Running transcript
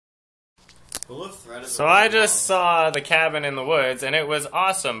So I just saw The Cabin in the Woods, and it was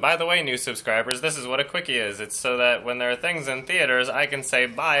awesome. By the way, new subscribers, this is what a Quickie is. It's so that when there are things in theaters, I can say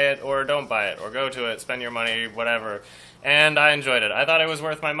buy it or don't buy it, or go to it, spend your money, whatever. And I enjoyed it. I thought it was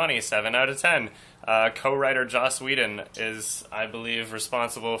worth my money, 7 out of 10. Co-writer Joss Whedon is, I believe,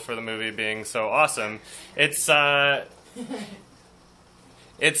 responsible for the movie being so awesome. It's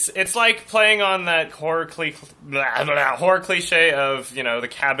like playing on that horror cliche of, you know, the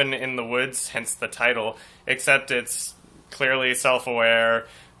cabin in the woods, hence the title, except it's clearly self-aware.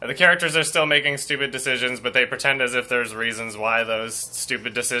 The characters are still making stupid decisions, but they pretend as if there's reasons why those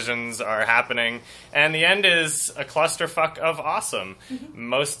stupid decisions are happening. And the end is a clusterfuck of awesome.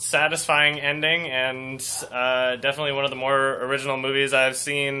 Most satisfying ending, and definitely one of the more original movies I've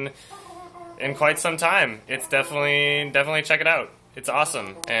seen in quite some time. It's definitely check it out. It's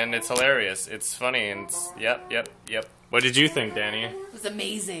awesome, and it's hilarious. It's funny, and it's, yep. What did you think, Danny? It was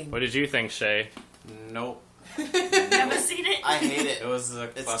amazing. What did you think, Shay? Nope. Never seen it? I hate it. It was a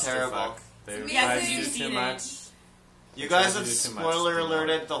It's terrible. They Yeah, tried so to you've do too seen much. You guys have Tried to do too much. spoiler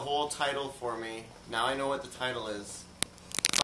alerted the whole title for me. Now I know what the title is.